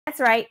That's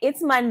right.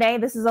 It's Monday.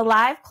 This is a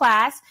live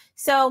class.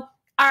 So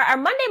our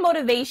Monday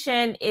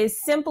motivation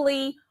is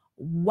simply,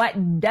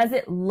 what does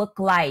it look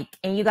like?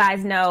 And you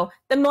guys know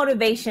the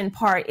motivation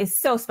part is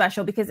so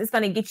special because it's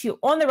going to get you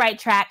on the right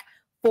track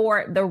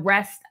for the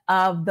rest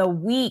of the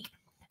week.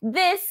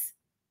 This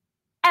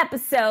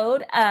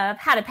episode of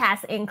How to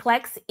Pass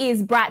NCLEX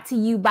is brought to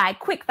you by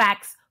Quick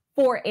Facts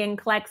for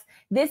NCLEX.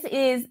 This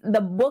is the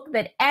book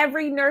that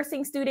every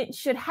nursing student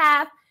should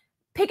have.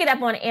 Pick it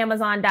up on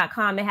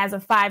Amazon.com. It has a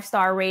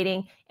 5-star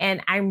rating, and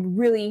I'm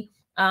really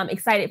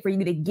excited for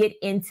you to get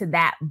into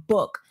that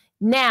book.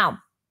 Now,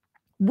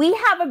 we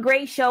have a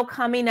great show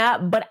coming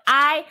up, but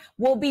I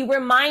will be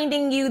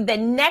reminding you that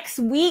next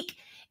week,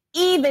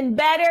 even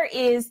better,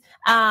 is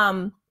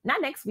not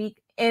next week,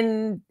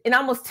 in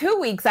almost 2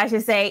 weeks, I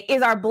should say,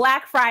 is our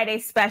Black Friday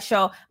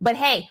special. But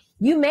hey,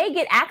 you may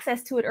get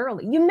access to it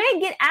early. You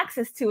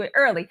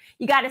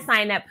got to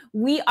sign up.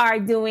 We are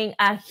doing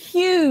a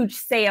huge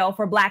sale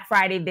for Black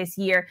Friday this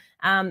year.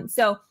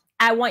 So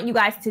I want you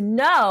guys to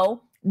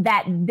know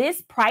that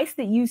this price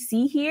that you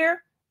see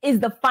here is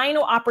the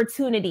final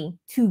opportunity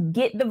to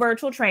get the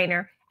virtual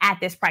trainer at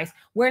this price.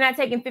 We're not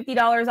taking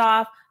 $50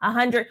 off,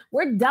 $100.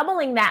 We're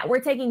doubling that.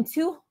 We're taking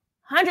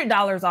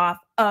 $200 off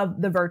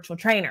of the virtual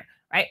trainer,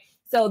 right?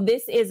 So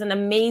this is an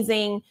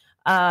amazing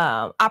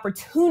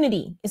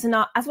opportunity. That's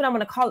what I'm going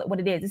to call it, what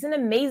it is. It's an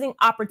amazing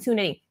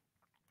opportunity.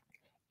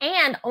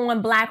 And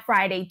on Black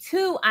Friday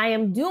too, I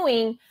am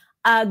doing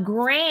a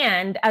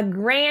grand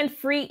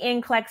free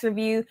NCLEX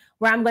review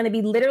where I'm going to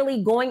be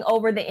literally going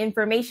over the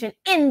information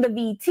in the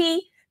VT.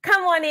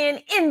 Come on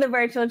in the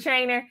virtual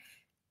trainer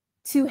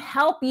to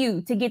help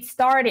you to get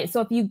started.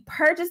 So if you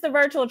purchase the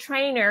virtual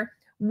trainer,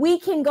 we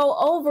can go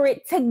over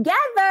it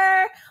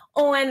together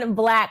on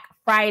Black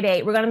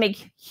Friday. We're going to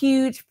make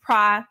huge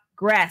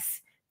progress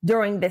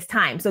during this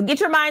time. So get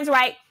your minds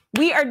right.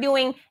 We are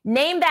doing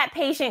name that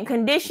patient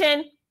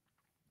condition.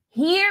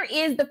 Here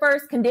is the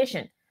first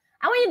condition.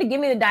 I want you to give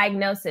me the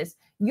diagnosis.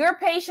 Your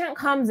patient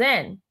comes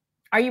in.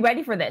 Are you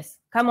ready for this?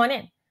 Come on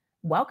in.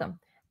 Welcome.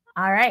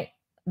 All right.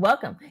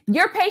 Welcome.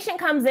 Your patient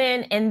comes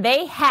in and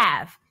they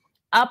have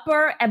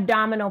upper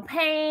abdominal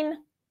pain.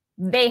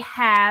 They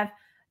have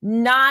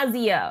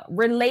nausea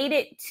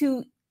related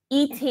to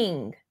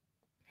eating.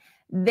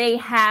 They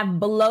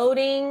have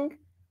bloating,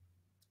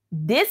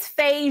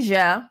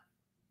 dysphagia.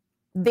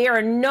 There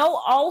are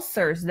no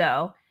ulcers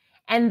though,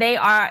 and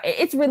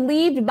it's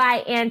relieved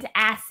by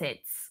antacids.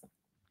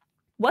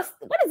 What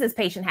does this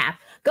patient have?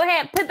 Go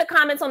ahead, put the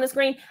comments on the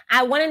screen.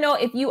 I want to know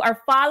if you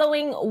are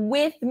following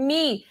with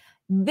me.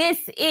 This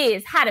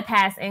is How to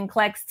Pass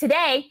NCLEX.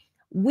 Today,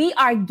 we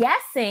are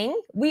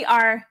guessing what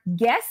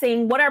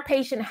our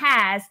patient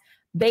has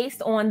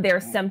based on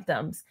their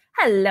symptoms.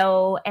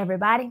 Hello,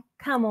 everybody.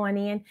 Come on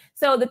in.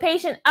 So the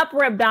patient,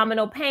 upper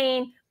abdominal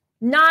pain,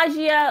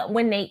 nausea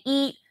when they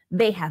eat,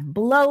 they have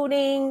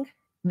bloating,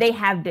 they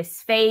have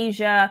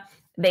dysphagia,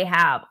 they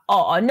have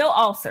no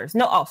ulcers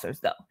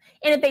though.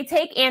 And if they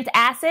take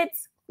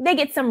antacids, they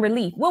get some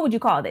relief. What would you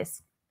call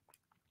this?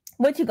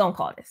 What you gonna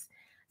call this?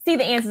 See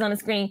the answers on the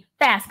screen.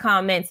 Fast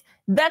comments.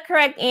 The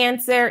correct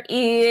answer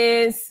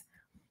is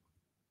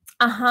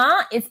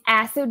it's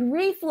acid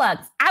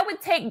reflux. I would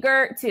take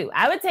GERD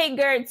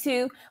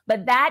too.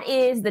 But that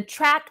is the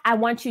track I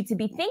want you to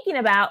be thinking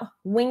about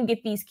when you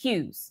get these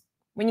cues.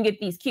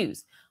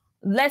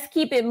 Let's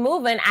keep it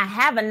moving. I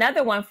have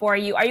another one for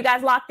you. Are you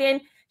guys locked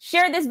in?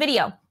 Share this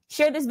video.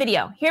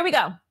 Here we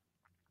go.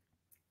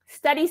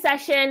 Study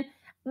session.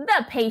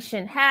 The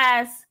patient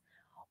has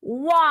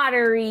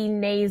watery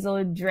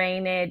nasal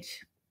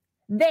drainage.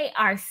 They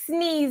are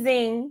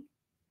sneezing.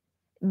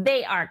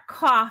 They are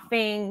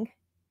coughing.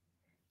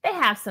 They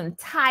have some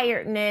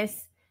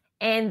tiredness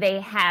and they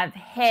have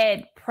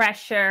head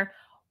pressure.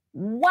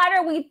 What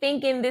are we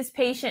thinking this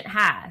patient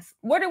has?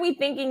 What are we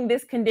thinking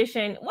this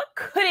condition? What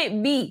could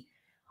it be?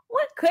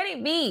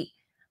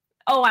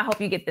 Oh, I hope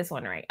you get this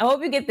one right.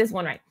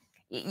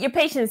 Your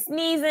patient's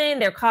sneezing,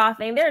 they're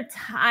coughing, they're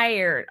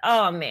tired.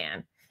 Oh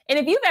man. And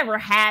if you've ever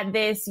had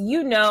this,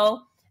 you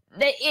know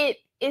that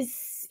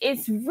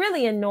it's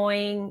really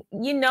annoying.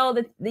 You know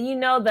the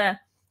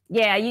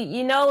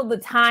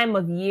time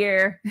of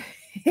year.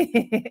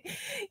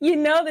 You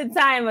know the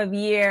time of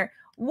year.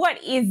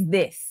 What is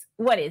this?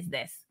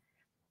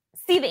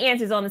 See the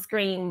answers on the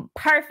screen.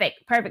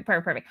 Perfect.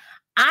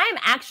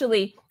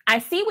 I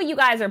see what you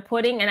guys are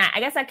putting, and I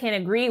guess I can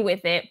agree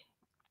with it.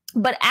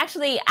 But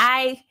actually,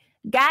 I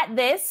got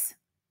this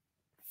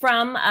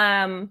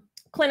from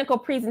clinical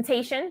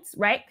presentations,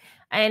 right?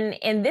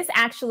 And this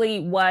actually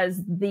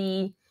was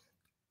the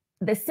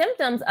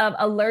symptoms of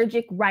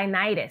allergic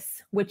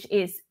rhinitis, which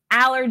is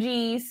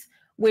allergies,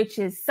 which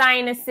is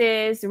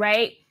sinuses,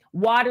 right?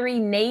 Watery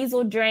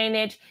nasal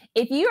drainage.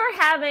 If you're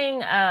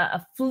having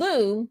a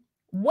flu,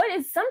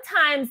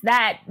 sometimes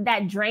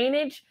that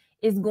drainage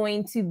is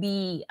going to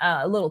be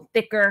a little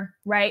thicker,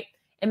 right?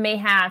 It may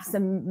have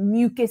some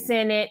mucus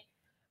in it,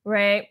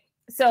 right?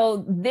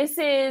 So this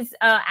is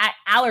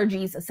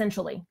allergies,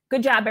 essentially.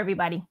 Good job,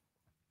 everybody.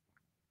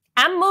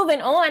 I'm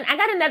moving on. I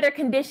got another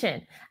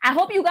condition. I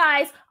hope you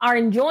guys are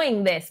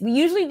enjoying this. We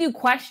usually do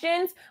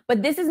questions,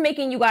 but this is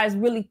making you guys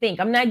really think.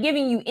 I'm not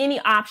giving you any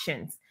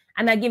options.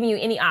 I'm not giving you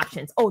any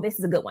options. Oh, this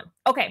is a good one.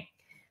 Okay.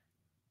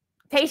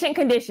 Patient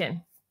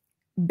condition.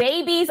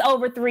 Babies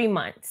over 3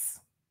 months.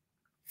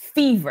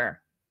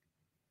 Fever.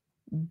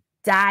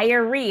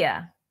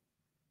 Diarrhea.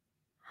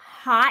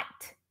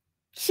 Hot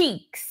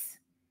cheeks.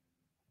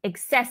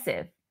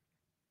 Excessive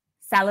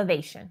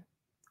salivation.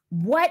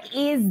 What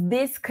is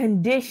this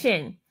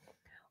condition?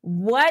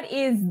 What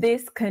is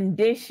this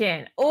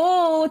condition?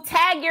 Oh,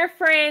 tag your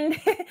friend.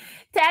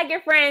 Tag your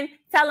friend.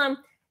 Tell them,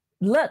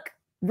 look,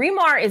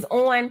 Remar is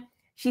on.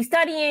 She's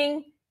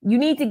studying. You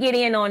need to get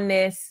in on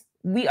this.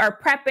 We are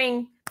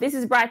prepping. This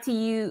is brought to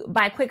you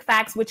by Quick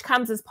Facts, which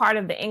comes as part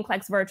of the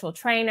NCLEX virtual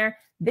trainer.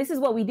 This is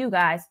what we do,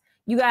 guys.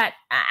 I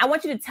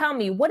want you to tell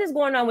me what is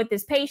going on with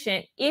this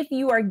patient if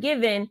you are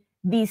given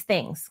these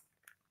things.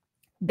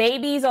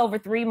 Babies over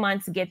 3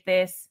 months get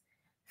this.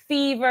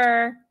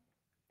 Fever,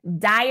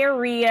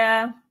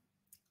 diarrhea,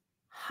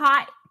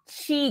 hot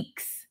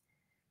cheeks,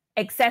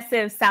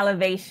 excessive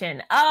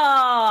salivation.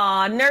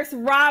 Oh, Nurse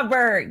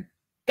Robert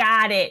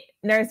got it.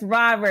 Nurse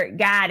Robert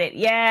got it.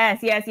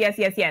 Yes.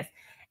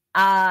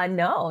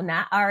 No,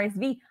 not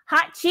RSV.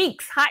 Hot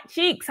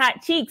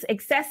cheeks,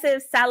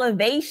 excessive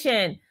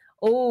salivation.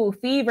 Oh,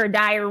 fever,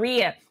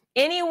 diarrhea.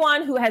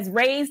 Anyone who has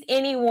raised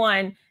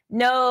anyone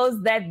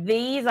knows that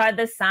these are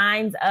the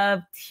signs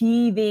of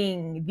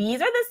teething. These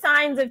are the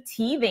signs of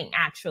teething,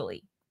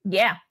 actually.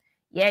 Yeah.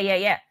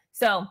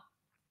 So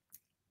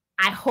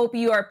I hope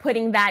you are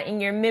putting that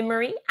in your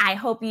memory. I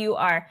hope you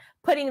are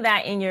putting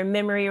that in your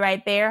memory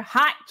right there.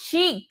 Hot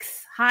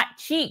cheeks.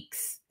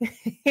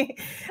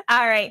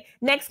 All right.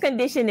 Next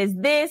condition is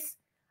this.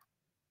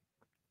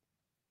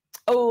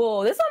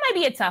 Oh, this one might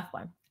be a tough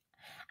one.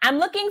 I'm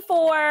looking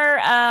for,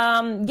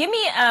 give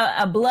me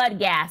a blood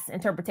gas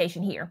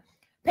interpretation here.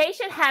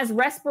 Patient has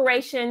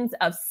respirations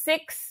of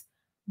 6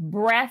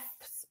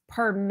 breaths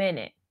per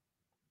minute.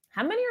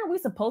 How many are we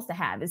supposed to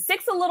have? Is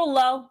 6 a little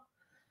low?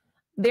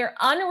 They're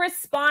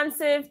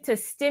unresponsive to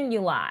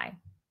stimuli.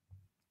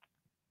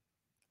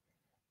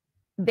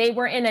 They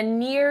were in a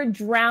near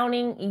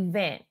drowning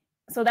event.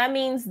 So that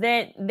means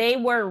that they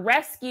were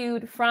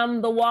rescued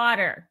from the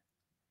water.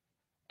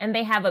 And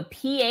they have a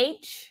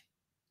pH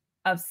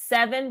of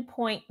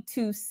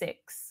 7.26.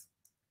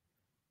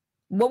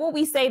 What would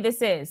we say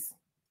this is?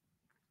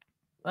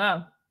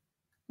 Wow,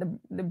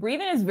 the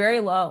breathing is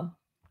very low.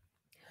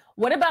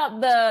 What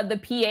about the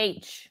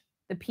pH?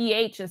 The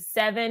pH is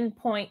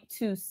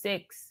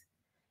 7.26.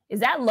 Is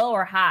that low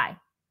or high?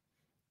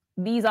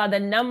 These are the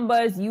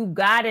numbers you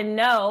gotta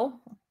know.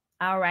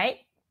 All right.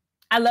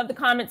 I love the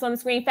comments on the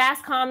screen.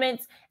 Fast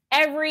comments.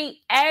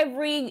 Every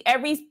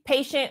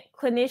patient,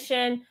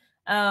 clinician,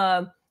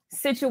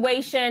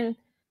 situation,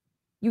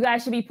 you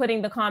guys should be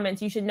putting the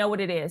comments. You should know what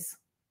it is.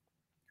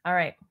 All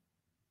right.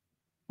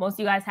 Most of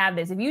you guys have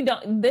this. If you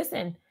don't,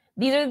 listen,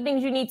 these are the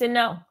things you need to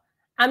know.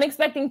 I'm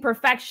expecting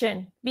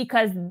perfection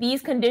because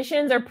these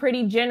conditions are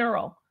pretty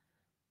general.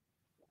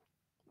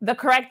 The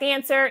correct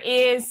answer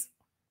is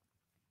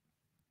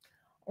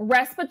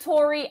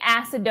respiratory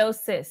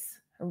acidosis.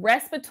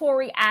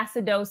 Respiratory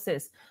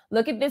acidosis.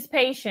 Look at this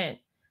patient.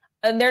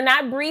 They're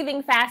not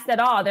breathing fast at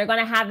all. They're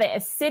going to have the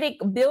acidic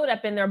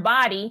buildup in their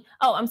body.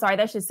 Oh, I'm sorry.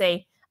 That should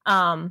say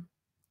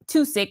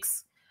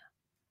 2.6.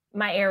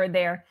 My error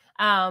there.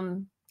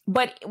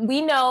 But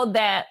we know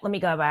that, let me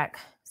go back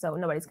so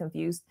nobody's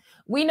confused.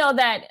 We know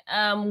that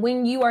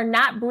when you are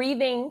not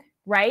breathing,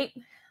 right?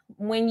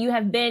 When you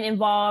have been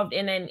involved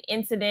in an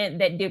incident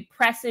that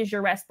depresses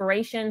your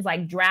respirations,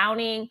 like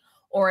drowning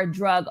or a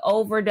drug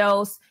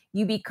overdose,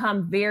 you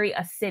become very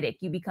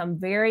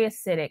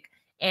acidic.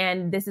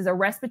 And this is a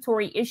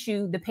respiratory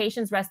issue. The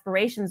patient's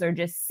respirations are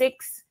just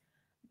 6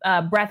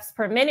 breaths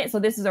per minute. So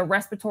this is a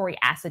respiratory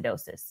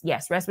acidosis.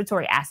 Yes,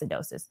 respiratory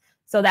acidosis.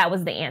 So that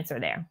was the answer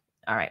there.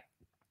 All right.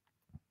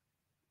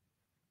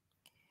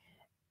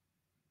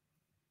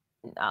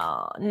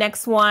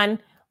 Next one.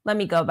 Let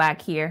me go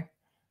back here.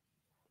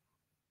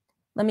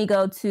 Let me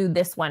go to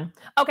this one.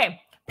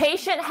 Okay.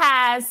 Patient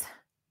has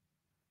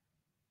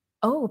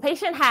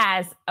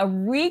a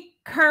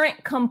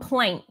recurrent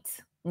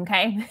complaint.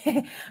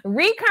 Okay.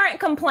 Recurrent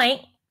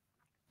complaint.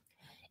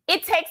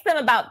 It takes them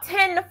about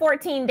 10 to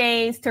 14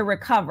 days to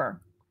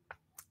recover.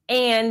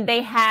 And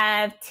they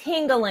have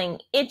tingling,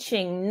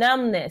 itching,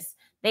 numbness.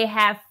 They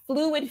have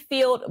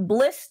fluid-filled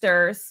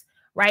blisters,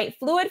 right?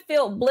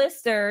 Fluid-filled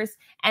blisters.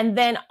 And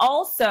then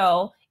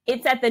also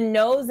it's at the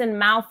nose and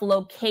mouth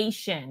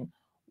location.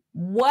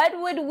 What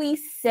would we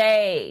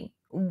say?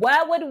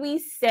 What would we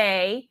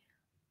say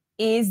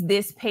is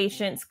this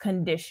patient's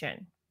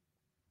condition?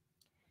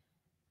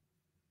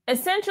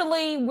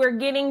 Essentially, we're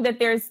getting that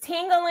there's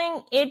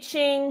tingling,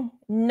 itching,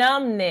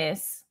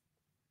 numbness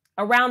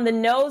around the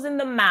nose and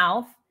the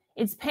mouth.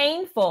 It's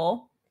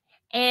painful.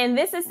 And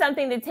this is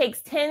something that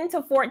takes 10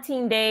 to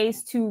 14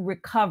 days to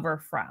recover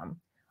from.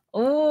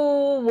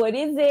 Oh, what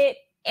is it?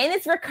 And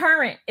it's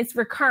recurrent.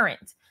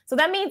 So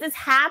that means it's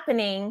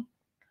happening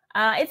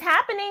It's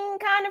happening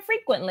kind of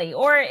frequently,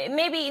 or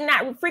maybe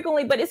not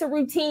frequently, but it's a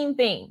routine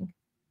thing.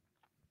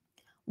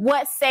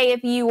 What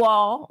saith you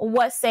all?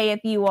 What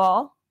saith you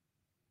all?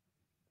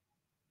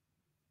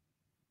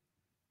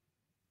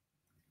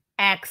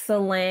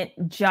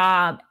 Excellent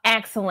job.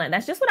 Excellent.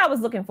 That's just what I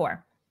was looking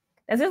for.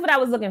 That's just what I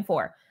was looking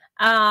for.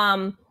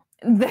 The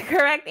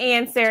correct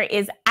answer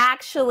is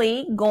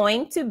actually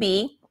going to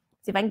be,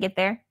 see if I can get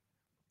there.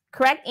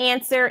 Correct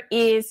answer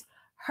is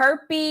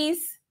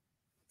herpes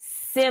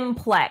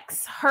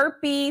simplex.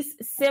 Herpes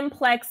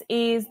simplex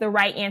is the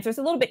right answer. It's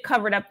a little bit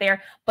covered up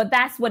there, but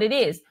that's what it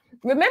is.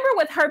 Remember,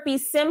 with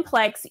herpes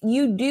simplex,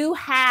 you do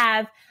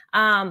have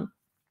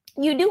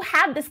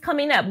this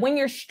coming up when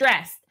you're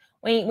stressed.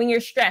 When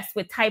you're stressed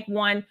with type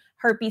 1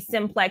 herpes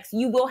simplex,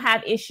 you will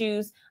have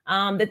issues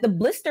that the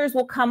blisters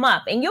will come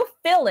up and you'll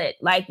feel it.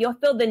 Like you'll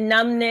feel the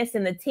numbness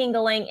and the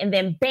tingling, and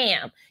then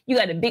bam, you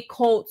got a big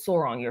cold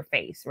sore on your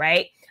face,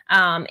 right?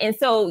 And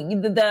so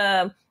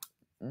the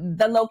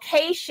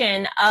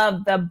location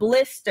of the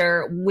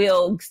blister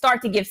will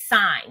start to give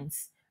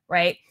signs,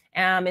 right?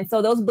 And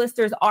so those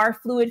blisters are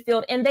fluid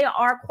filled and they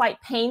are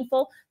quite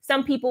painful.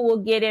 Some people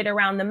will get it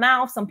around the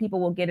mouth. Some people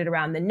will get it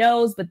around the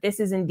nose, but this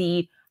is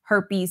indeed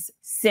herpes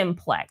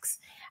simplex.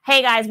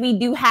 Hey guys, we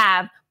do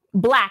have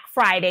Black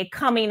Friday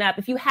coming up.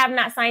 If you have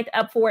not signed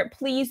up for it,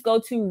 please go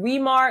to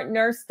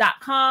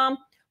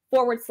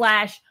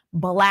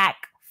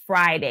remarnurse.com/Black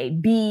Friday,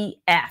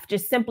 BF.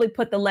 Just simply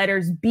put the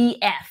letters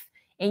BF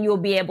and you'll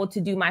be able to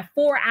do my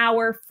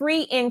 4-hour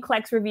free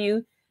NCLEX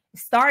review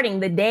starting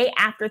the day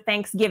after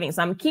Thanksgiving.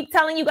 So I'm keep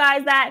telling you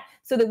guys that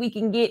so that we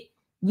can get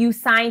you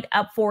signed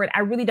up for it. I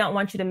really don't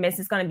want you to miss.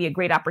 It's going to be a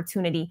great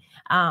opportunity.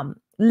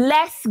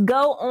 Let's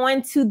go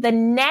on to the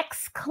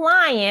next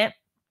client.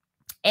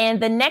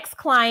 And the next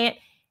client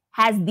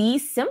has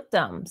these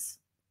symptoms.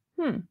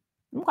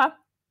 Okay.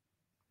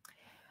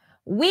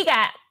 We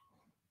got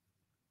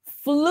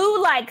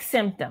flu-like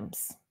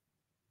symptoms.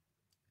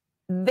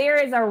 There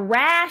is a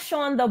rash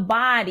on the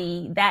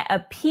body that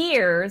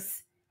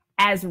appears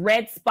as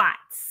red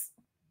spots.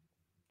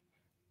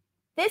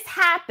 This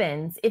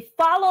happens, it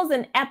follows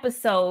an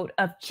episode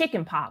of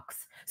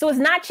chickenpox. So it's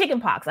not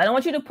chickenpox. I don't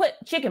want you to put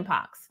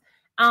chickenpox.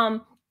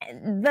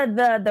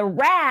 The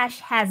rash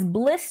has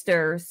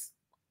blisters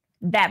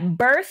that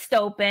burst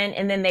open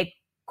and then they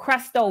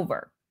crust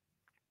over.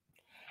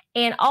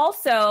 And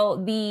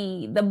also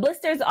the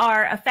blisters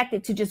are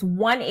affected to just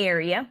one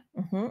area.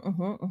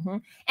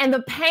 And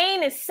the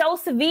pain is so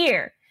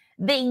severe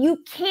that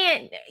you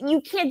can't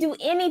do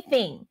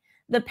anything.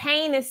 The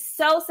pain is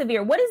so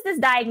severe. What is this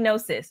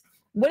diagnosis?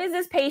 What is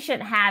this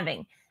patient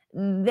having?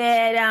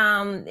 That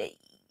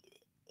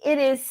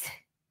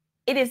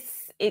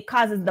it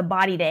causes the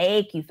body to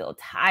ache. You feel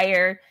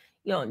tired.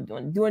 You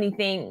don't do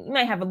anything. You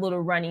might have a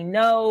little runny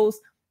nose,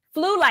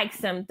 flu-like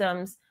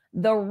symptoms.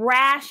 The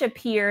rash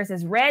appears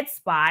as red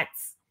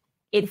spots.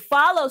 It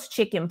follows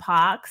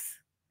chickenpox.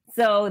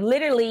 So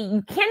literally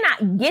you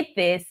cannot get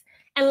this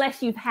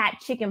unless you've had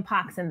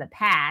chickenpox in the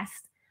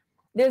past.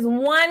 There's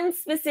one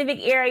specific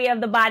area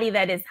of the body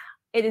that it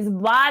is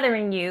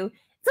bothering you.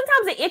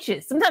 Sometimes it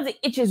itches. Sometimes it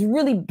itches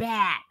really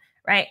bad,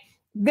 right?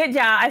 Good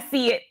job. I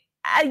see it.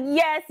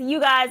 Yes, you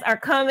guys are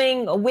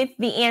coming with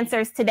the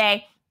answers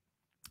today.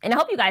 And I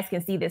hope you guys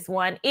can see this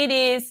one. It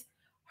is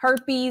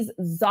herpes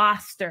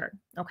zoster,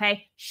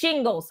 okay?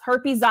 Shingles,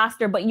 herpes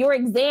zoster, but your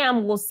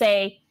exam will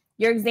say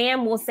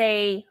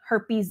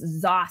herpes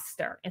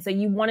zoster. And so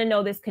you want to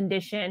know this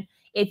condition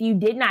if you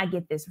did not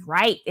get this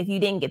right, if you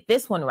didn't get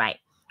this one right.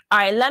 All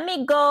right, let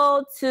me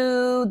go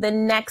to the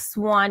next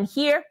one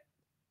here.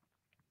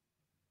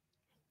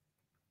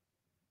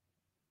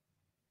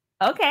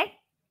 Okay.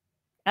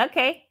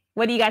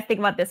 What do you guys think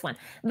about this one?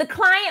 The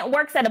client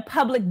works at a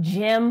public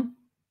gym.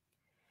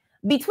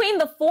 Between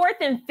the 4th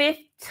and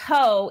 5th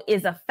toe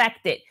is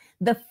affected.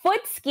 The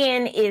foot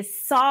skin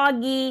is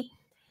soggy.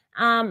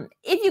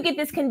 If you get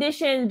this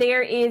condition,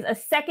 there is a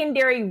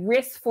secondary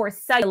risk for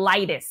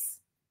cellulitis.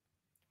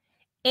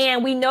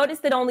 And we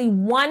noticed that only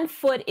one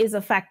foot is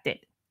affected.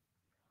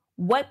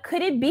 What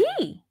could it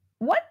be?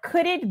 What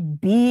could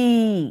it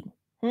be?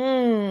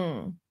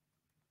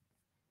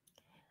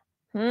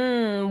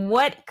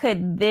 What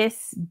could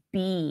this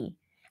be?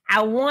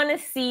 I want to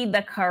see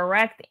the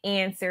correct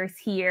answers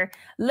here.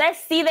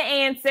 Let's see the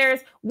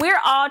answers.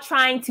 We're all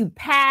trying to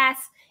pass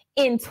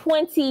in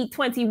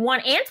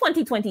 2021 and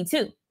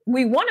 2022.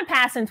 We want to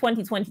pass in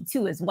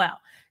 2022 as well.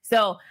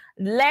 So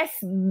let's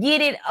get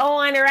it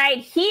on right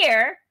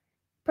here,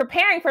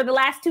 preparing for the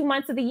last 2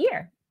 months of the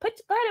year. Go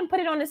ahead and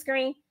put it on the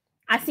screen.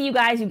 I see you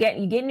guys, you're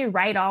getting it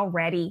right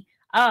already.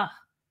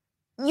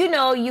 You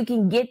know, you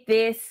can get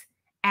this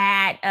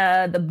at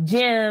the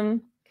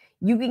gym.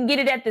 You can get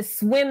it at the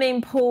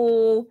swimming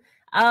pool.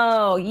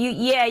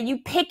 You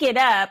pick it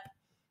up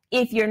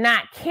if you're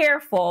not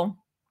careful.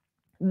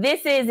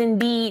 This is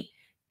indeed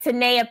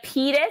tinea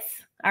pedis,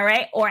 all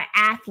right, or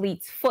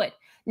athlete's foot.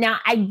 Now,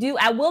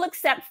 I will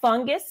accept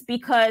fungus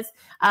because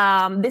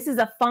this is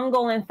a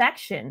fungal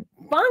infection.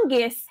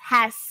 Fungus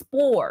has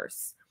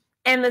spores.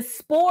 And the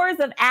spores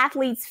of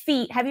athletes'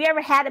 feet, have you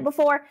ever had it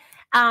before?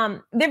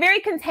 They're very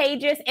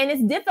contagious, and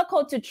it's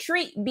difficult to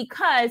treat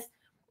because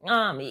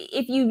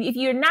if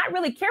you're not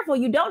really careful,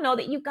 you don't know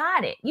that you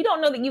got it. You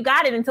don't know that you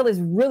got it until it's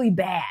really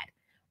bad,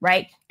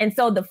 right? And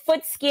so the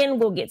foot skin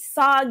will get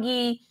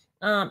soggy.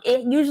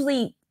 It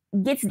usually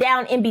gets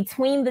down in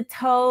between the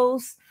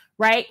toes,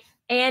 right?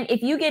 And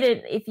if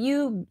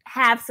you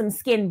have some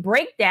skin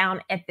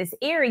breakdown at this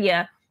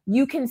area,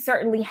 you can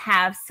certainly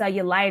have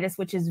cellulitis,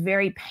 which is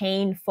very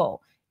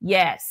painful.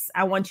 Yes,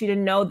 I want you to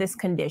know this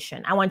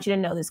condition.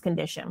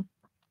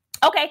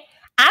 Okay,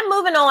 I'm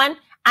moving on.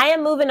 I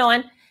am moving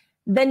on.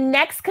 The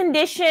next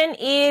condition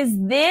is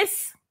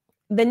this.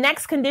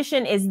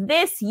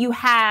 You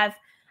have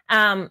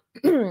pain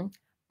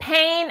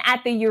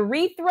at the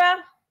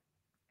urethra,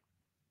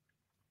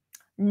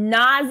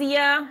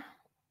 nausea.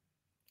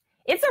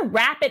 It's a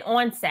rapid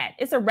onset.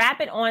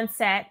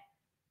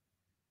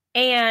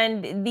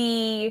 And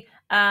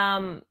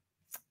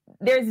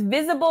there's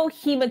visible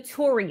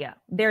hematuria.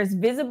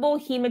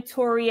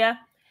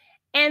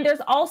 And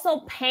there's also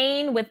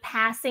pain with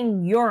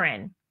passing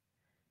urine.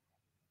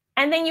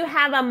 And then you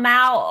have a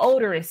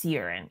malodorous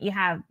urine.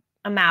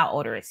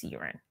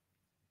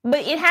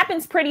 But it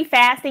happens pretty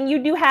fast, and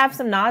you do have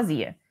some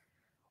nausea.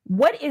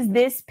 What is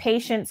this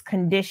patient's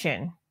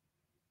condition?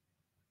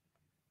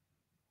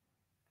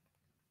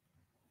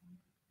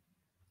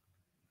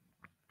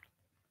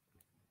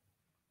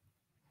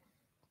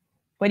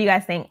 What do you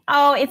guys think?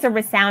 Oh, it's a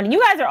resounding. You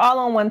guys are all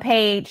on one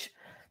page.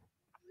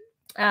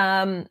 You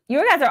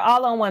guys are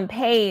all on one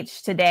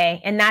page today,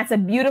 and that's a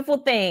beautiful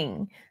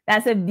thing.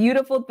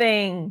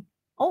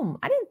 Oh,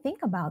 I didn't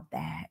think about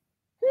that.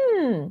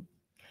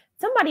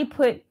 Somebody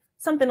put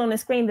something on the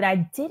screen that I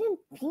didn't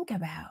think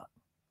about.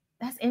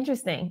 That's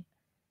interesting.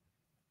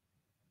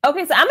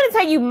 Okay, so I'm going to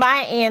tell you my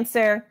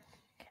answer,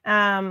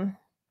 and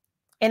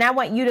I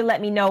want you to let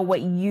me know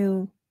what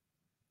you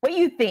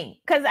think,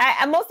 because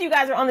most of you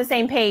guys are on the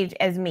same page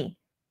as me.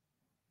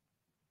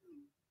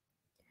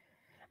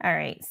 All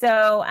right,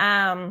 so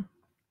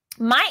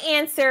my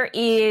answer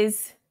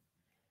is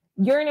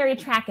urinary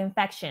tract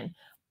infection,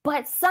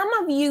 but some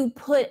of you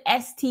put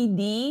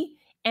STD,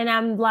 and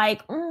I'm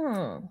like,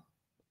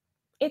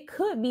 it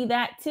could be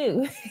that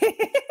too.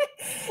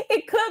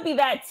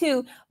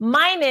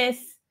 Minus,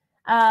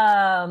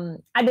 I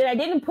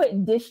didn't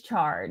put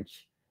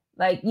discharge.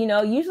 Like,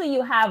 usually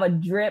you have a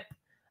drip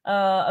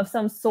of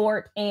some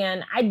sort,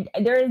 and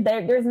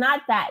there's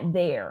not that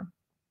there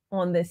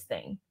on this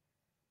thing.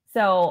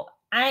 So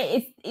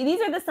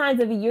these are the signs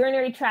of a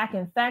urinary tract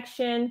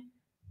infection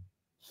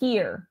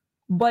here.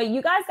 But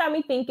you guys got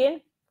me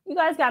thinking.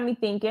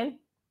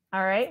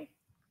 All right.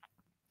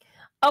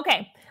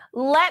 Okay,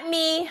 let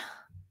me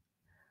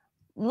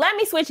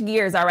switch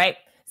gears. All right.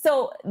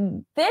 So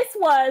this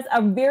was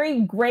a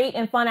very great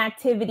and fun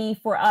activity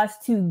for us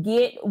to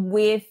get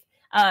with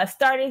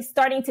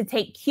starting to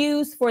take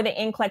cues for the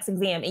NCLEX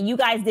exam. And you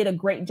guys did a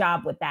great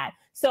job with that.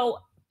 So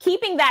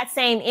keeping that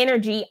same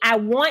energy, I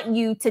want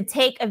you to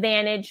take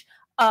advantage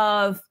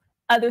of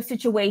other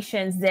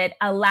situations that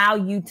allow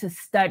you to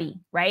study,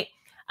 right?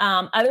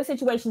 So my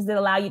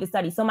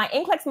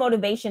NCLEX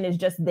motivation is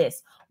just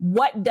this.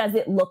 What does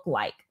it look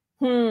like?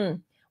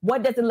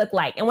 What does it look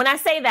like? And when I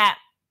say that,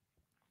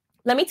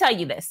 let me tell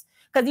you this,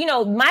 because,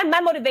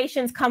 my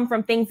motivations come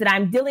from things that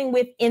I'm dealing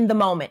with in the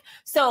moment.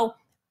 So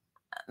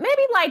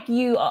maybe like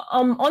you,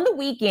 on the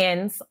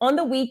weekends,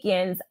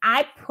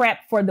 I prep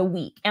for the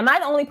week. Am I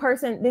the only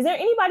person? Is there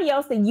anybody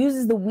else that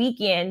uses the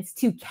weekends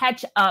to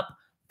catch up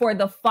for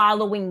the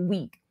following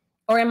week?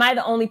 Or am I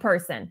the only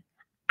person?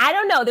 I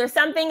don't know. There's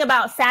something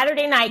about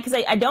Saturday night,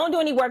 because I don't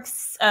do any work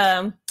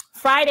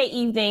Friday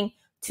evening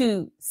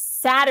to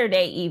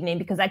Saturday evening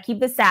because I keep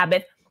the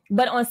Sabbath.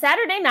 But on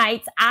Saturday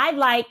nights, I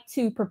like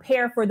to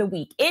prepare for the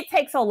week. It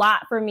takes a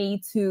lot for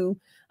me to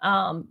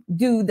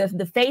do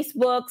the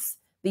Facebooks,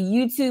 the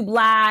YouTube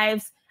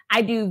lives.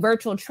 I do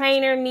virtual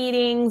trainer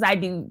meetings. I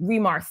do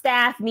Remar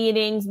staff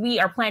meetings. We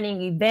are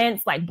planning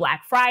events like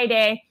Black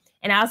Friday.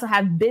 And I also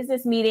have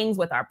business meetings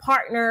with our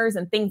partners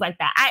and things like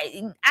that.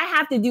 I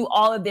have to do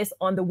all of this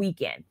on the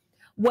weekend.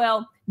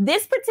 Well,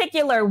 this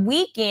particular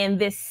weekend,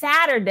 this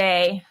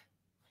Saturday,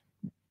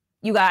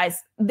 you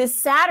guys,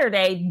 this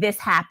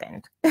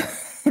happened.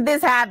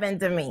 This happened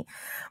to me.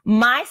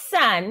 My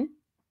son,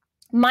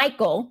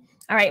 Michael,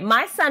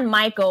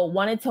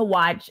 wanted to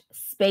watch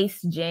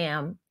Space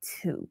Jam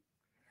 2.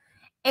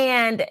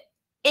 And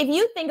if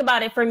you think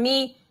about it, for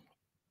me,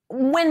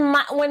 when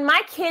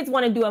my kids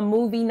want to do a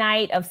movie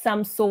night of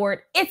some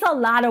sort, it's a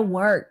lot of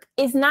work.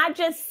 It's not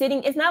just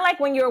sitting. It's not like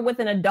when you're with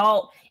an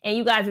adult and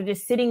you guys are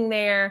just sitting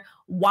there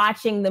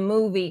watching the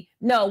movie.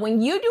 No,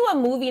 when you do a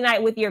movie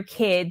night with your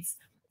kids,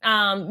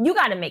 you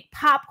got to make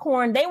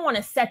popcorn. They want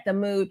to set the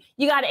mood.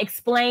 You got to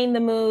explain the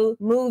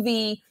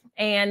movie.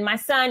 And my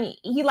son,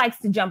 he likes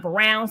to jump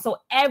around. So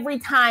every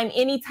time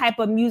any type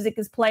of music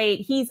is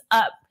played, he's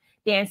up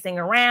dancing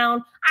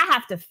around. I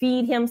have to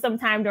feed him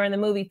sometime during the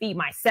movie, feed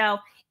myself.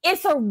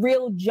 It's a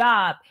real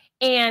job.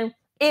 And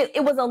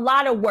it was a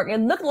lot of work. It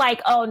looked like,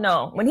 oh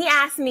no, when he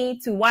asked me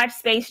to watch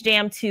Space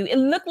Jam 2, it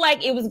looked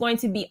like it was going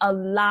to be a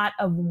lot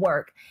of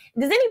work.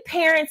 Does any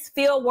parents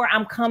feel where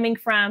I'm coming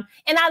from?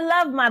 And I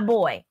love my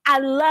boy. I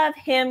love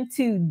him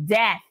to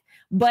death,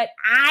 but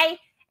I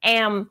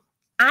am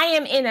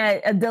in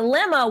a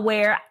dilemma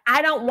where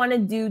I don't want to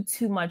do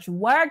too much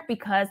work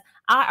because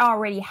I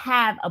already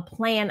have a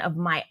plan of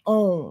my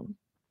own.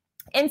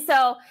 And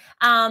so,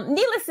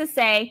 needless to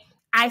say,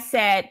 I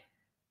said,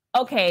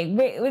 okay,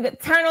 we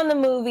turn on the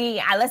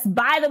movie. Let's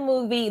buy the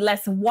movie.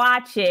 Let's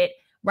watch it,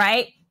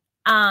 right?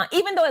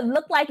 Even though it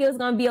looked like it was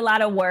going to be a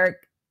lot of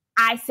work,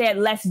 I said,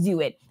 let's do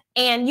it.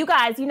 And you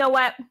guys, you know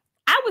what?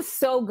 I was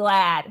so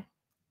glad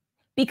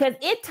because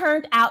it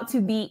turned out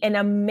to be an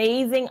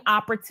amazing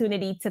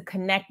opportunity to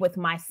connect with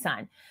my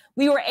son.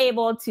 We were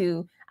able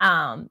to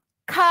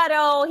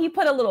cuddle. He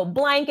put a little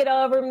blanket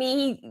over me.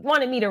 He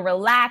wanted me to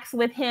relax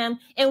with him.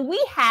 And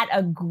we had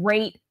a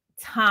great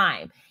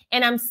time.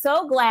 And I'm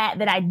so glad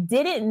that I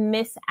didn't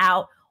miss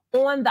out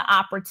on the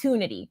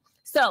opportunity.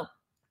 So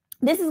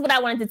this is what I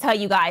wanted to tell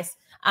you guys.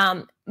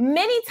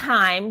 Many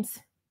times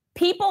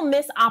people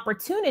miss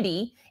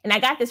opportunity, and I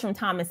got this from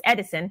Thomas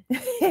Edison.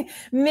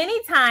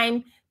 Many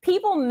times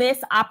people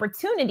miss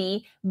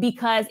opportunity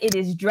because it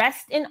is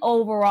dressed in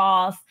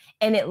overalls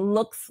and it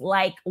looks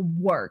like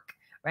work,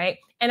 right?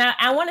 And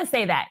I want to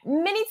say that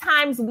many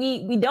times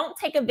we don't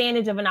take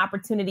advantage of an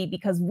opportunity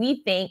because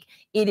we think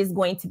it is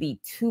going to be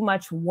too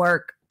much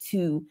work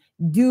to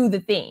do the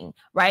thing,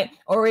 right?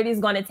 Or it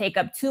is going to take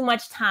up too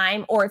much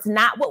time, or it's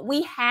not what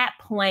we had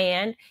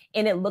planned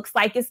and it looks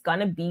like it's going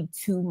to be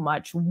too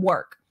much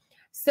work.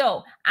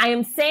 So I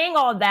am saying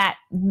all that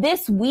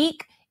this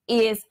week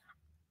is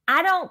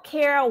I don't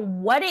care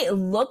what it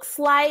looks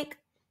like.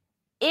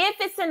 If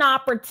it's an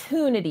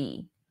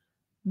opportunity,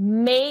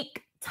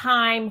 make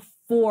time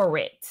for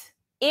it.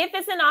 If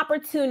it's an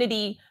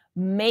opportunity,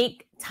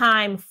 make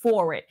time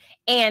for it.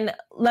 And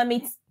let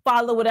me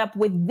follow it up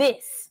with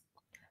this.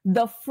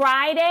 The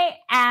Friday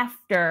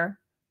after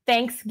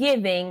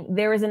Thanksgiving,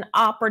 there is an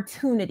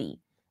opportunity.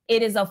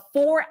 It is a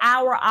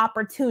 4-hour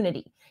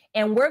opportunity.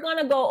 And we're going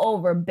to go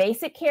over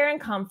basic care and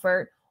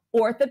comfort,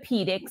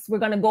 orthopedics. We're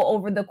going to go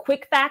over the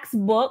Quick Facts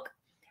book,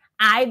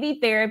 IV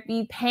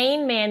therapy,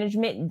 pain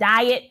management,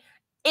 diet.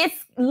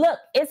 It's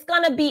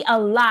going to be a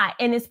lot.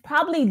 And it's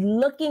probably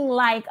looking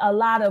like a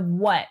lot of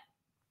what?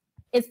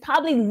 It's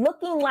probably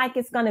looking like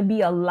it's going to be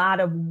a lot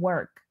of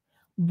work.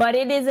 But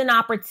it is an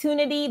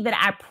opportunity that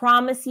I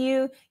promise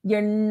you,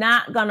 you're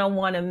not going to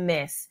want to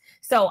miss.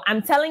 So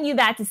I'm telling you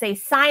that to say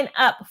sign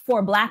up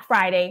for Black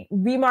Friday,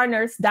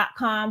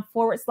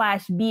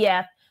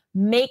 remarnurse.com/BF.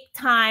 Make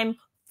time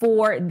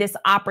for this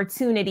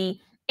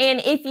opportunity.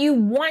 And if you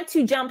want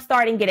to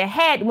jumpstart and get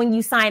ahead when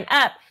you sign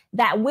up,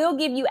 that will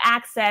give you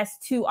access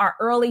to our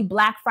early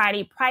Black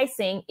Friday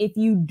pricing if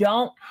you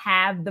don't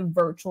have the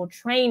virtual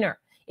trainer.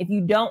 If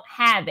you don't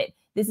have it,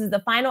 this is the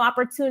final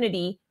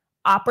opportunity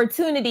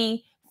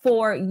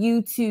for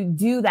you to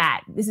do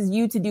that. This is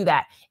you to do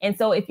that. And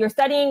so if you're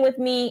studying with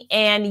me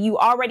and you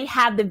already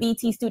have the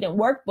VT student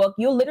workbook,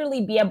 you'll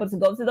literally be able to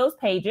go to those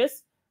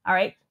pages. All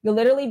right. You'll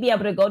literally be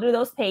able to go to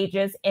those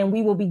pages and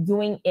we will be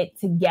doing it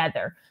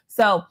together.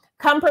 So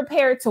come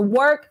prepared to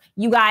work.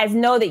 You guys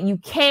know that you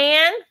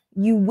can,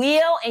 you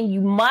will, and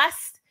you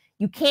must.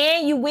 You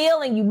can, you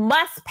will, and you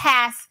must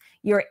pass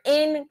your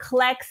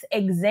NCLEX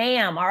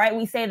exam. All right.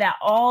 We say that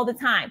all the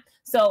time.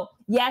 So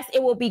yes,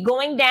 it will be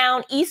going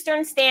down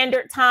Eastern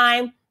Standard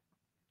Time.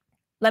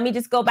 Let me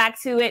just go back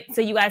to it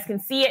so you guys can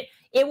see it.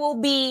 It will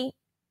be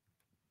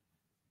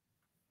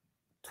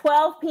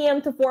 12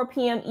 p.m. to 4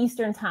 p.m.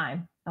 Eastern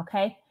Time.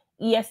 Okay.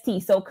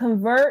 EST. So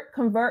convert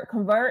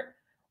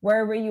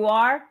wherever you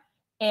are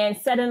and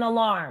set an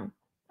alarm.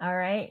 All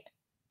right.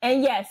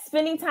 And yes,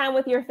 spending time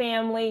with your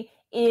family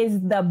is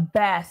the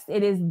best.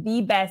 It is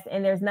the best.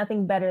 And there's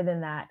nothing better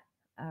than that.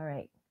 All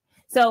right.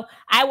 So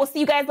I will see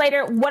you guys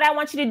later. What I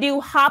want you to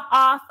do, hop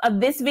off of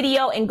this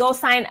video and go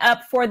sign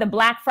up for the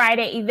Black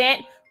Friday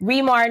event,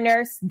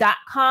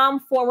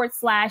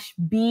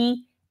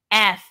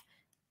 remarnurse.com/BF.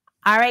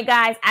 All right,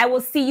 guys, I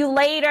will see you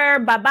later.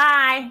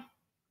 Bye-bye.